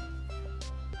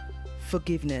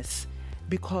forgiveness,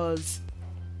 because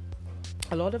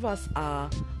a lot of us are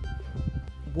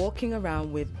walking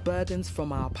around with burdens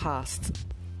from our past,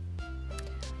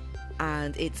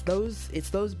 and it's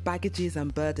those baggages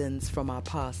and burdens from our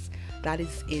past that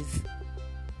is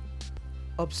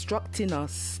obstructing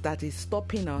us, that is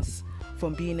stopping us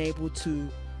from being able to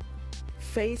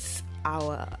face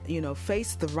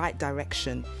the right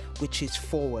direction, which is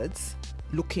forwards,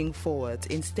 looking forward.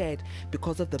 Instead,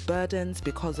 because of the burdens,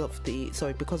 because of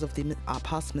our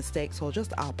past mistakes, or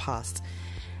just our past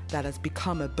that has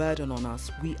become a burden on us,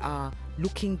 we are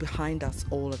looking behind us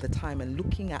all of the time and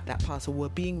looking at that past, or we're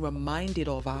being reminded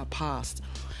of our past.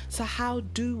 So how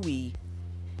do we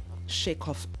shake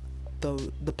off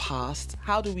the past?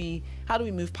 How do we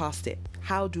move past it?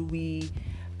 How do we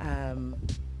move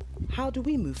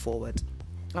forward?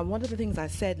 And one of the things I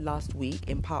said last week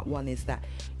in part 1 is that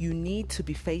you need to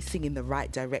be facing in the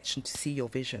right direction to see your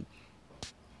vision.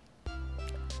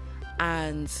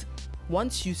 And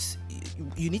once you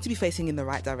need to be facing in the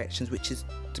right directions, which is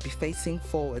to be facing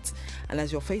forwards. And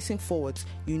as you're facing forwards,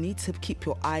 you need to keep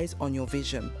your eyes on your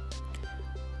vision.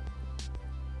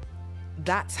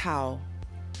 That's how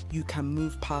you can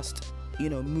move past,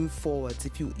 move forwards.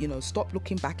 If you stop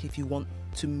looking back if you want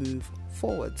to move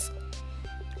forwards.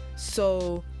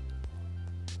 So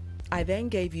I then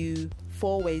gave you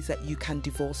 4 ways that you can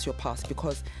divorce your past,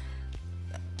 because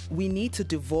we need to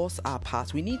divorce our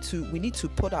past. We need to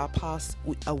put our past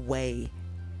away.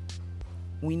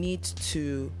 We need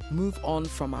to move on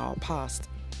from our past.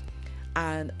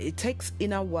 And it takes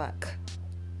inner work.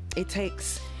 It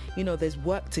takes, there's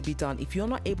work to be done. If you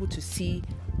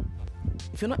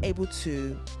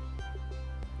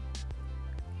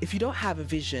don't have a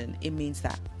vision, it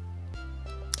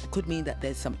could mean that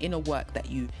there's some inner work that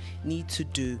you need to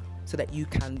do so that you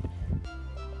can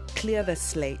clear the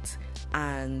slate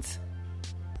and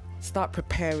start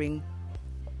preparing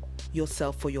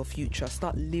yourself for your future.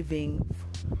 Start living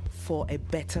for a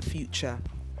better future.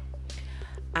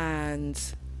 And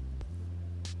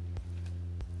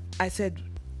I said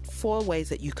 4 ways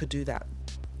that you could do that.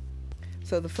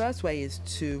 So the first way is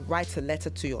to write a letter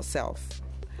to yourself.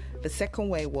 The second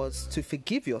way was to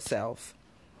forgive yourself.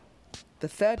 The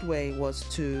third way was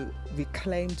to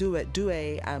reclaim, do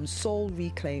a soul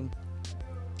reclaim.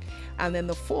 And then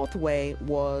the 4th way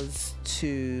was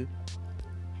to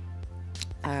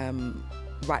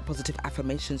write positive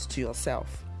affirmations to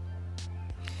yourself.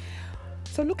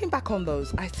 So looking back on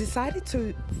those, I decided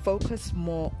to focus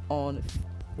more on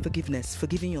forgiveness,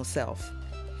 forgiving yourself.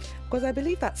 Because I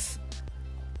believe that's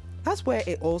where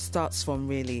it all starts from,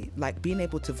 really. Like being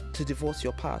able to divorce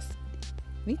your past.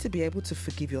 You need to be able to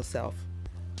forgive yourself.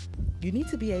 You need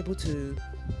to be able to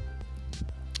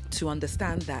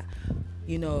understand that,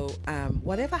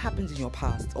 whatever happens in your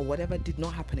past, or whatever did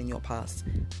not happen in your past,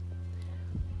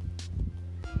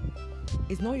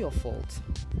 is not your fault.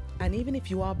 And even if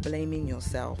you are blaming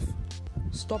yourself,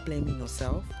 stop blaming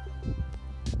yourself.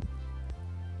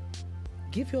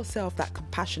 Give yourself that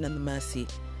compassion and the mercy.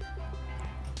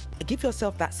 Give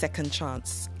yourself that second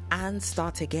chance and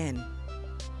start again.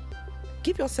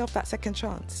 Give yourself that second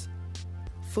chance.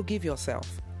 Forgive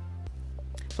yourself.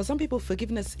 For some people,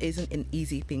 forgiveness isn't an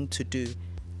easy thing to do,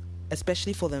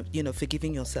 especially for them,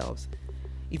 forgiving yourselves.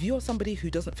 If you're somebody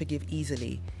who doesn't forgive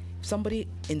easily, if somebody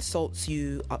insults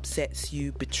you, upsets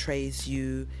you, betrays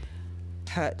you,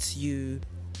 hurts you,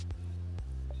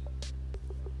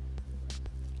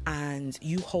 and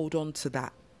you hold on to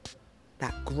that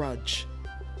grudge,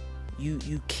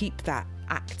 you keep that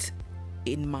act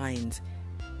in mind,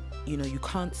 you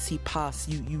can't see past,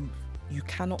 you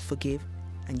cannot forgive,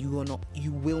 and you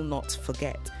will not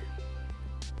forget.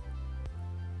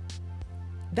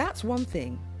 That's one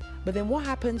thing. But then what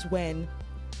happens when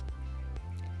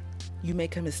you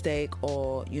make a mistake,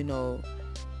 or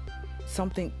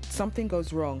something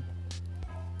goes wrong?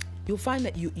 You'll find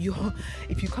that you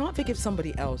if you can't forgive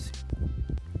somebody else,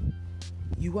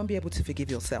 you won't be able to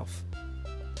forgive yourself.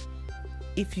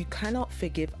 If you cannot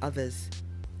forgive others,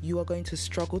 you are going to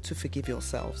struggle to forgive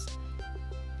yourselves.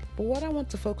 But what I want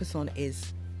to focus on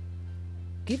is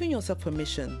giving yourself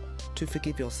permission to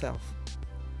forgive yourself.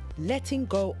 Letting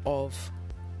go of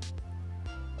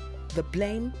the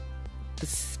blame,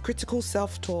 the critical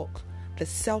self-talk, the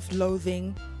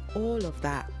self-loathing, all of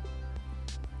that,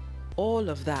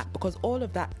 because all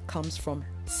of that comes from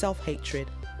self-hatred,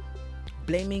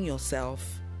 blaming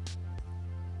yourself,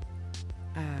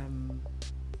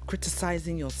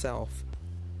 criticizing yourself.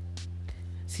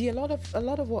 See, a lot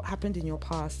of what happened in your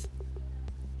past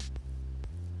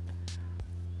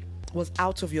was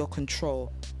out of your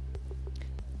control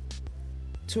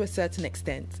to a certain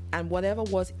extent, and whatever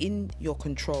was in your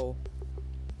control,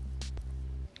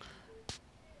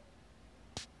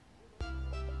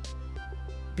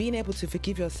 being able to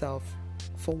forgive yourself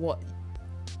for what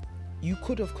you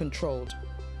could have controlled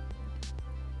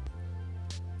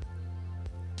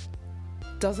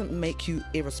doesn't make you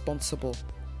irresponsible.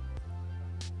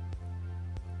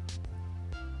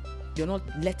 You're not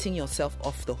letting yourself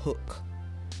off the hook.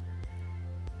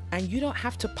 And you don't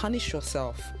have to punish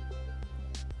yourself.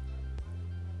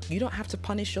 You don't have to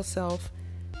punish yourself.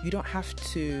 You don't have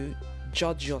to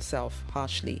judge yourself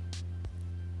harshly.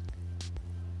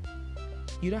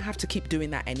 You don't have to keep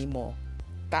doing that anymore.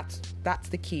 That's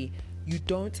the key. You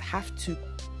don't have to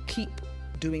keep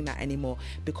doing that anymore,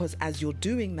 because as you're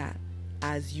doing that,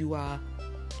 as you are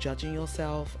judging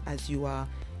yourself, as you are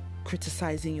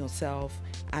criticizing yourself,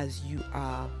 as you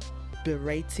are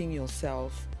berating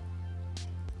yourself,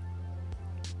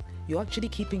 you're actually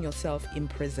keeping yourself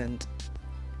imprisoned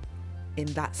in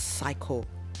that cycle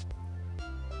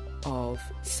of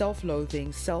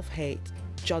self-loathing, self-hate,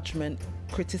 judgment,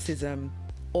 criticism,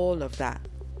 all of that.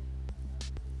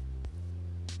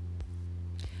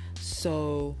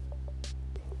 So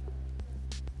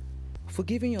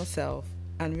forgiving yourself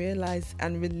and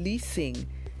releasing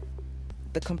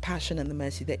the compassion and the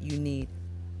mercy that you need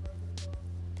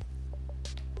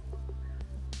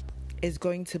is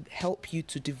going to help you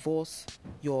to divorce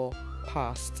your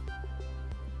past.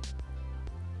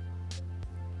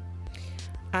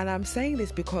 And I'm saying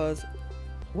this because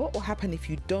what will happen if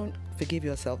you don't forgive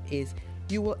yourself is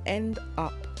you will end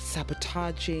up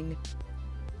sabotaging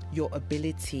your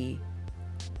ability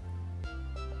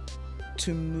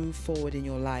to move forward in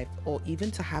your life, or even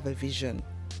to have a vision.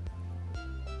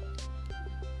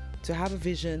 To have a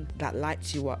vision that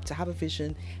lights you up, to have a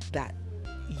vision that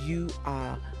you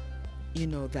are,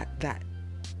 that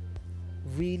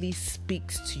really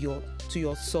speaks to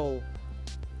your soul.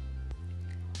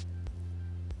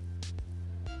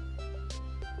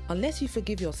 Unless you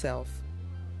forgive yourself,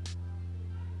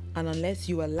 and unless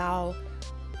you allow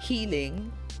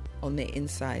healing on the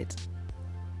inside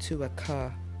to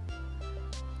occur,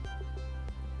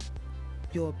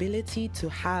 your ability to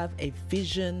have a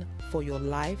vision for your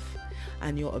life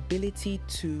and your ability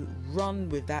to run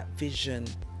with that vision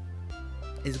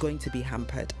is going to be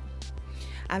hampered.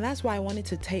 And that's why I wanted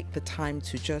to take the time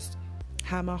to just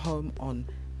hammer home on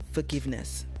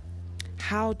forgiveness.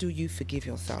 How do you forgive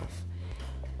yourself?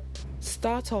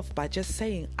 Start off by just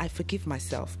saying, I forgive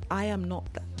myself. I am not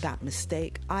that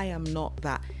mistake. I am not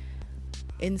that,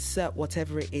 insert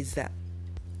whatever it is that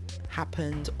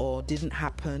happened or didn't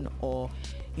happen, or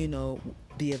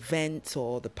the event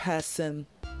or the person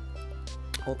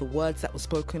or the words that were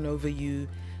spoken over you,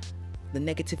 the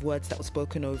negative words that were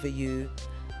spoken over you.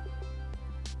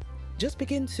 Just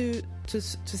begin to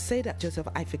say that to yourself.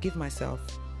 I forgive myself.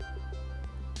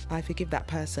 I forgive that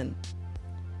person.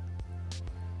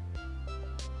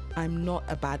 I'm not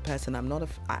a bad person. I'm not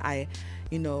I'm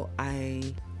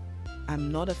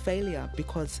not a failure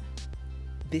because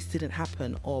this didn't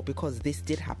happen, or because this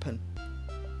did happen.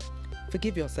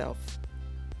 Forgive yourself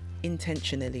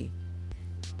intentionally.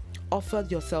 Offer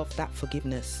yourself that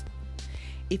forgiveness.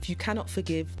 If you cannot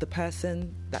forgive the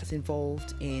person that's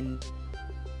involved in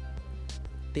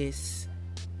this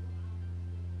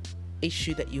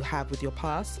issue that you have with your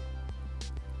past,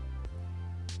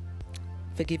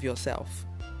 forgive yourself.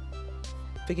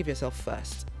 Forgive yourself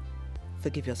first.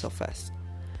 Forgive yourself first.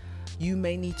 You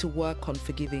may need to work on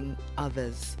forgiving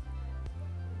others,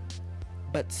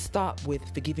 but start with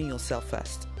forgiving yourself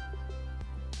first.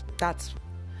 That's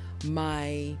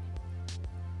my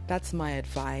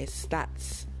advice.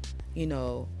 That's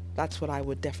what I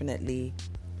would definitely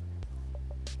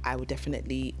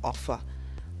offer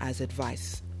as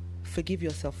advice. Forgive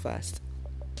yourself first.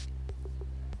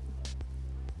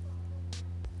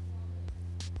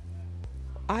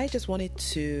 I just wanted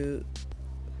to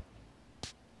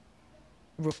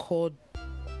record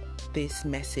this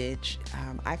message.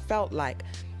 I felt like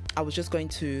I was just going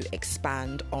to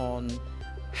expand on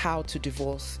how to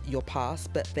divorce your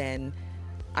past, but then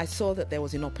I saw that there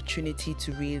was an opportunity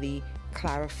to really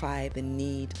clarify the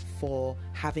need for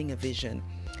having a vision.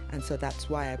 And so that's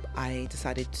why I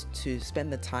decided to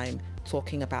spend the time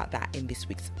talking about that in this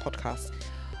week's podcast.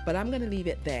 But I'm going to leave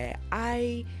it there.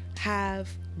 I have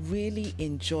really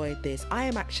enjoyed this. I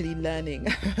am actually learning.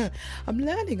 I'm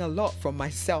learning a lot from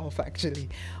myself, actually,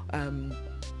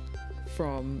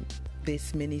 from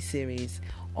this mini series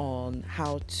on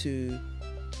how to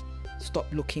stop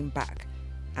looking back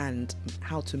and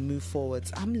how to move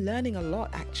forwards. I'm learning a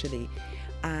lot, actually,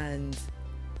 and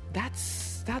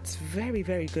that's very,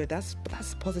 very good. That's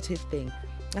a positive thing.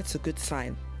 That's a good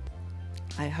sign.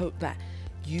 I hope that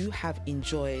you have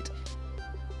enjoyed.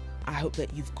 I hope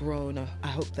that you've grown. I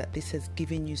hope that this has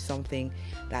given you something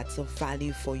that's of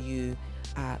value for you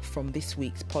from this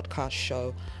week's podcast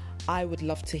show. I would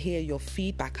love to hear your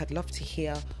feedback. I'd love to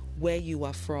hear where you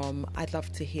are from. I'd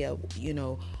love to hear,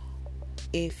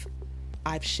 if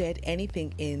I've shared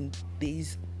anything in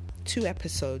these 2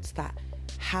 episodes that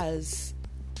has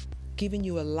given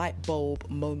you a light bulb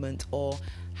moment or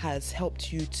has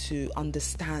helped you to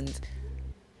understand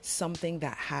something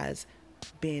that has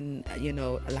been,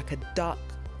 like a dark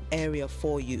area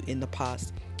for you in the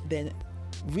past, then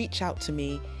reach out to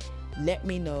me. Let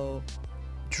me know.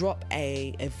 Drop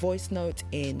a voice note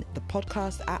in the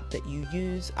podcast app that you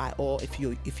use, or if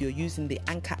you're using the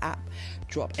Anchor app,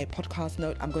 drop a podcast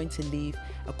note. I'm going to leave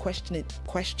a question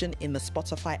in the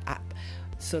Spotify app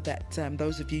so that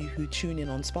those of you who tune in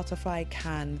on Spotify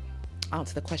can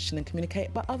answer the question and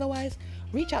communicate. But otherwise,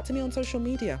 reach out to me on social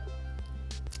media.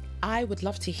 I would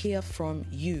love to hear from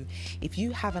you. If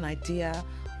you have an idea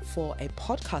for a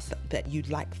podcast that you'd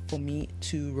like for me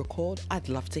to record, I'd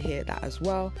love to hear that as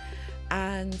well.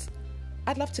 And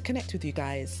I'd love to connect with you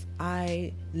guys.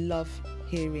 I love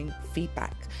hearing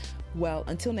feedback. Well,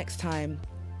 until next time,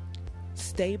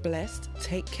 stay blessed,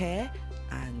 take care,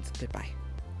 and goodbye.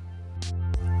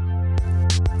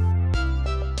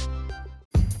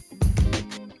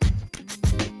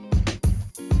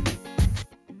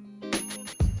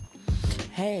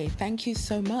 Hey, thank you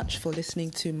so much for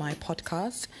listening to my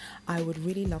podcast. I would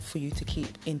really love for you to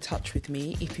keep in touch with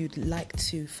me. If you'd like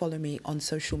to follow me on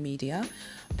social media,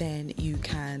 then you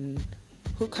can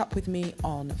hook up with me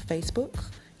on Facebook.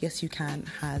 Yes You Can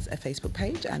has a Facebook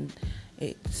page, and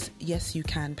it's Yes You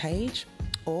Can page.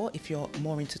 Or if you're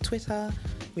more into Twitter,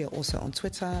 we are also on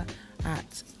Twitter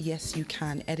at Yes You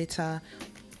Can Editor.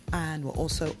 And we're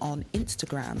also on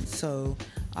Instagram. So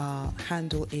our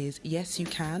handle is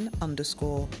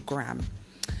yesyoucan_gram.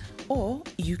 Or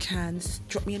you can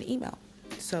drop me an email.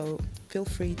 So feel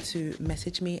free to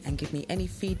message me and give me any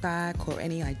feedback or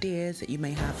any ideas that you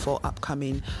may have for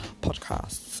upcoming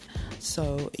podcasts.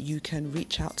 So you can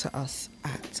reach out to us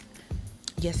at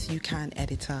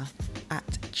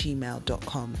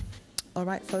yesyoucaneditor@gmail.com. All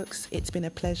right, folks, it's been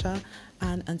a pleasure.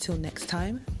 And until next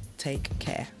time, take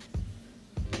care.